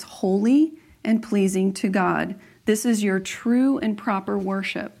sacrifice, holy and pleasing to God. This is your true and proper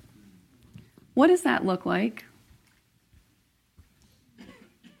worship. What does that look like?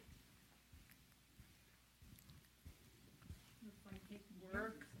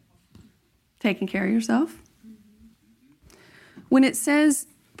 Taking care of yourself? When it says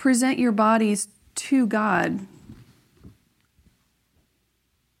present your bodies to God, does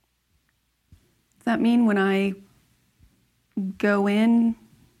that mean when I go in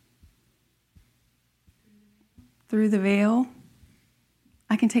through the veil,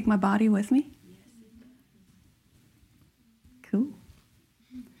 I can take my body with me? Cool.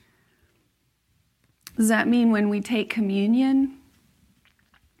 Does that mean when we take communion?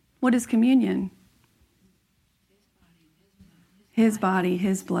 What is communion? His body,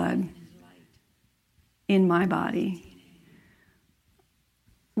 his blood in my body.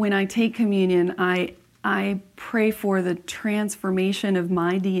 When I take communion, I pray for the transformation of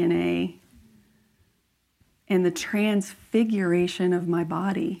my DNA and the transfiguration of my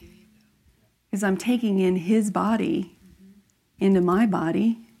body. Because I'm taking in his body into my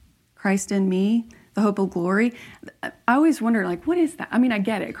body, Christ in me, the hope of glory. I always wonder, what is that? I mean, I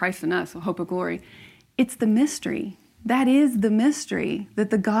get it, Christ in us, the hope of glory. It's the mystery. That is the mystery, that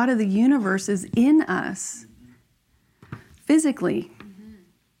the God of the universe is in us, physically.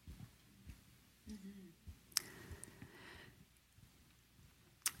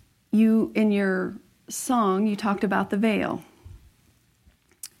 You, in your song, you talked about the veil.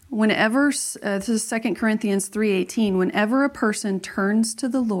 Whenever, this is 2 Corinthians 3:18, whenever a person turns to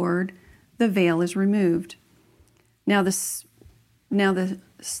the Lord, the veil is removed. Now the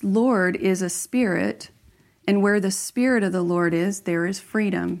Lord is a spirit, and where the Spirit of the Lord is, there is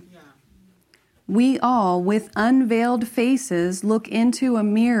freedom. Yeah. We all, with unveiled faces, look into a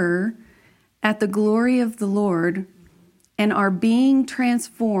mirror at the glory of the Lord and are being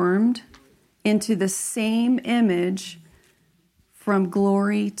transformed into the same image from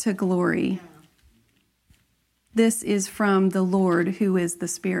glory to glory. Yeah. This is from the Lord who is the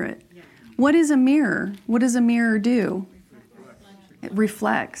Spirit. Yeah. What is a mirror? What does a mirror do? It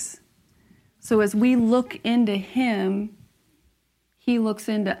reflects. So as we look into him, He looks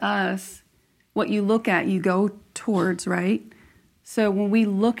into us. What you look at, you go towards, right? So when we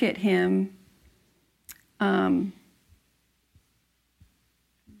look at him,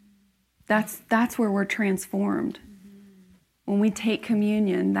 that's where we're transformed. When we take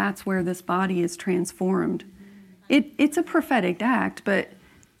communion, that's where this body is transformed. It's a prophetic act, but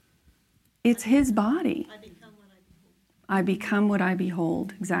it's his body. I become what I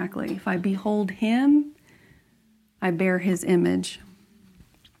behold, exactly. If I behold him, I bear his image.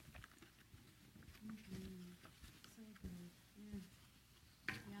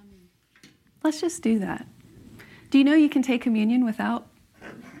 Let's just do that. Do you know you can take communion without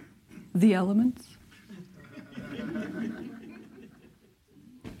the elements?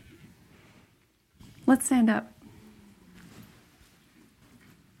 Let's stand up.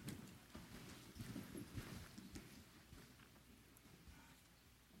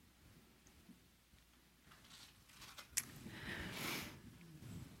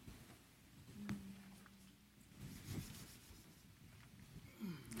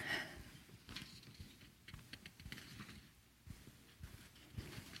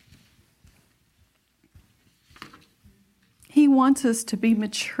 He wants us to be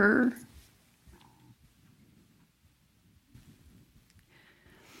mature.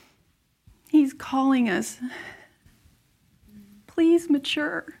 He's calling us. Please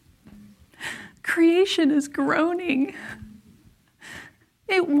mature. Creation is groaning.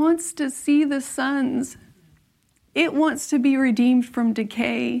 It wants to see the sons. It wants to be redeemed from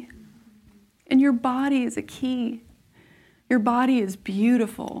decay. And your body is a key. Your body is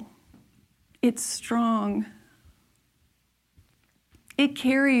beautiful. It's strong. It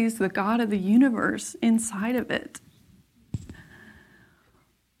carries the God of the universe inside of it.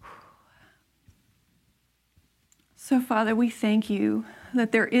 So, Father, we thank you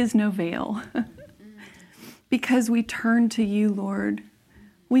that there is no veil. Because we turn to you, Lord,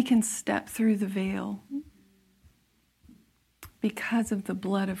 we can step through the veil because of the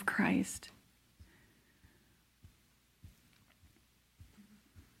blood of Christ.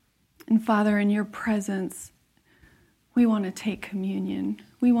 And Father, in your presence, we want to take communion.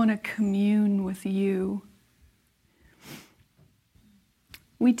 We want to commune with you.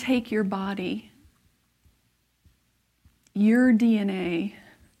 We take your body, your DNA,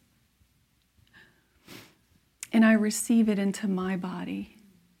 and I receive it into my body.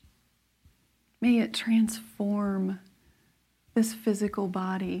 May it transform this physical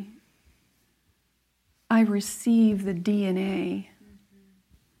body. I receive the DNA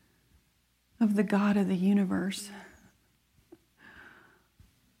of the God of the universe.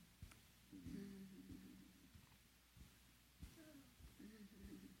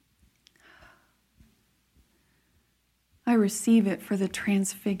 I receive it for the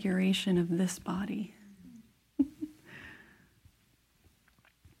transfiguration of this body.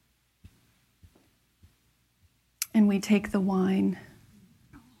 And we take the wine.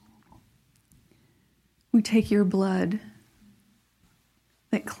 We take your blood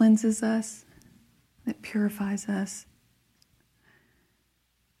that cleanses us, that purifies us,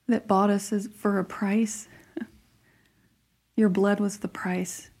 that bought us for a price. Your blood was the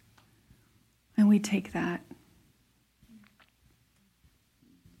price. And we take that.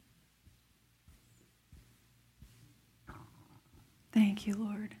 Thank you,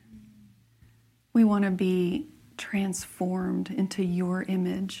 Lord. We want to be transformed into your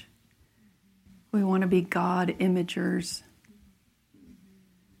image. We want to be God imagers.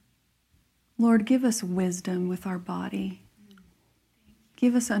 Lord, give us wisdom with our body.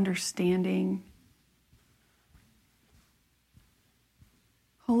 Give us understanding.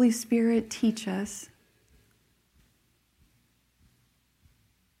 Holy Spirit, teach us.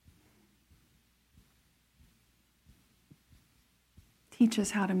 Teach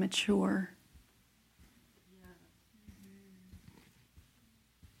us how to mature.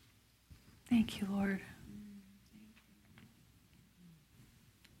 Thank you, Lord.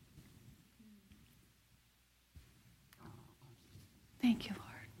 Thank you, Lord.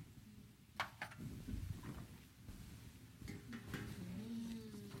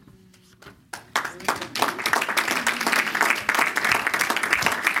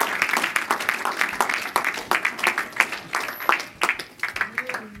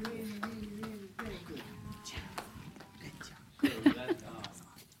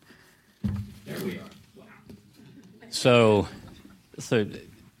 So,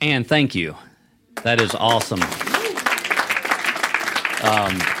 Ann, thank you. That is awesome.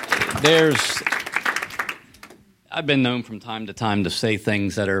 I've been known from time to time to say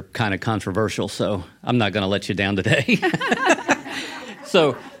things that are kind of controversial, so I'm not going to let you down today.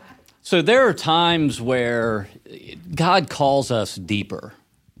 So, So there are times where God calls us deeper,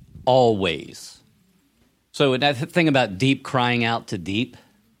 always. So that thing about deep crying out to deep,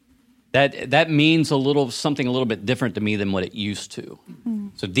 that means something a little bit different to me than what it used to. Mm-hmm.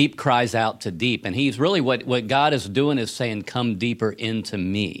 So deep cries out to deep. And he's really, what God is doing is saying, come deeper into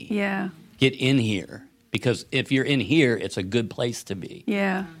me. Yeah. Get in here. Because if you're in here, it's a good place to be.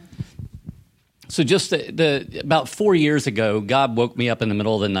 Yeah. So just about 4 years ago, God woke me up in the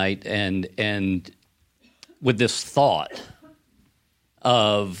middle of the night and with this thought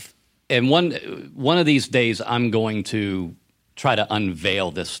of, and one of these days I'm going to try to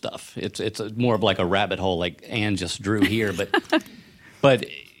unveil this stuff. It's more of like a rabbit hole, like Ann just drew here, but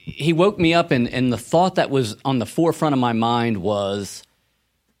he woke me up and the thought that was on the forefront of my mind was,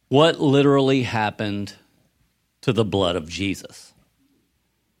 what literally happened to the blood of Jesus?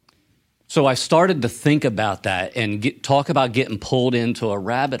 So I started to think about that and talk about getting pulled into a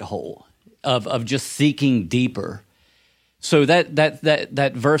rabbit hole of just seeking deeper. So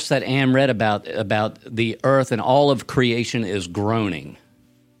that verse that Ann read about the earth and all of creation is groaning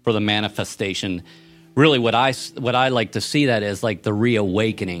for the manifestation. Really, what I like to see that as like the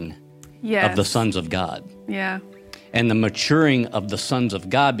reawakening of the sons of God. Yeah. And the maturing of the sons of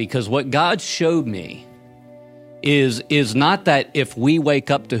God, because what God showed me is not that if we wake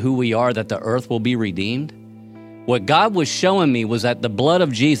up to who we are, that the earth will be redeemed. What God was showing me was that the blood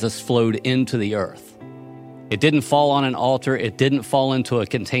of Jesus flowed into the earth. It didn't fall on an altar. It didn't fall into a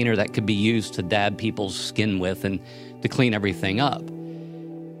container that could be used to dab people's skin with and to clean everything up.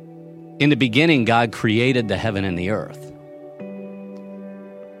 In the beginning, God created the heaven and the earth.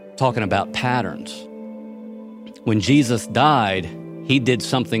 Talking about patterns. When Jesus died, he did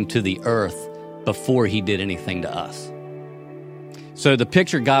something to the earth before he did anything to us. So the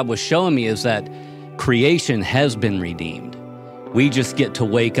picture God was showing me is that creation has been redeemed. We just get to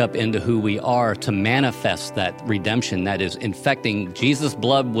wake up into who we are to manifest that redemption that is infecting. Jesus'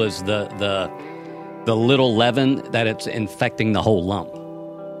 blood was the little leaven that it's infecting the whole lump.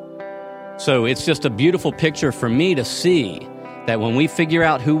 So it's just a beautiful picture for me to see that when we figure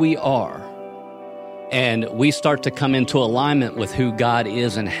out who we are, and we start to come into alignment with who God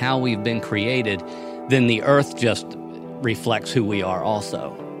is and how we've been created, then the earth just reflects who we are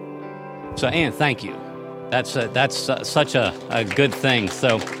also. So, Ann, thank you. That's such a good thing.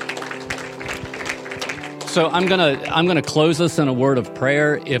 So I'm gonna close this in a word of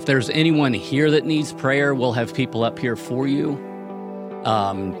prayer. If there's anyone here that needs prayer, we'll have people up here for you.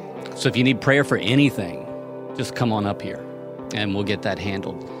 So if you need prayer for anything, just come on up here, and we'll get that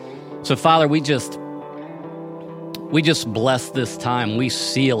handled. So, Father, we just bless this time. We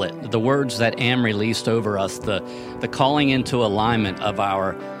seal it. The words that Am released over us, the calling into alignment of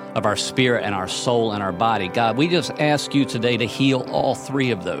our spirit and our soul and our body. God, we just ask you today to heal all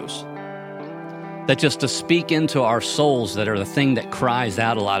three of those. That just to speak into our souls that are the thing that cries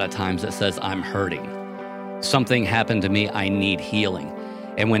out a lot of times that says, I'm hurting. Something happened to me. I need healing.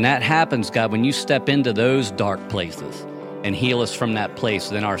 And when that happens, God, when you step into those dark places and heal us from that place,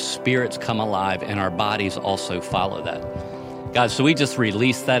 then our spirits come alive and our bodies also follow that. God, so we just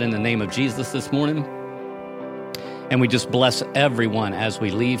release that in the name of Jesus this morning. And we just bless everyone as we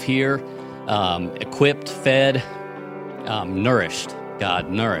leave here, equipped, fed, nourished,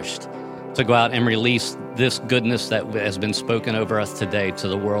 God, nourished, to go out and release this goodness that has been spoken over us today to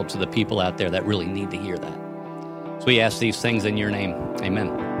the world, to the people out there that really need to hear that. So we ask these things in your name.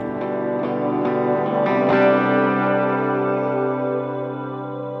 Amen.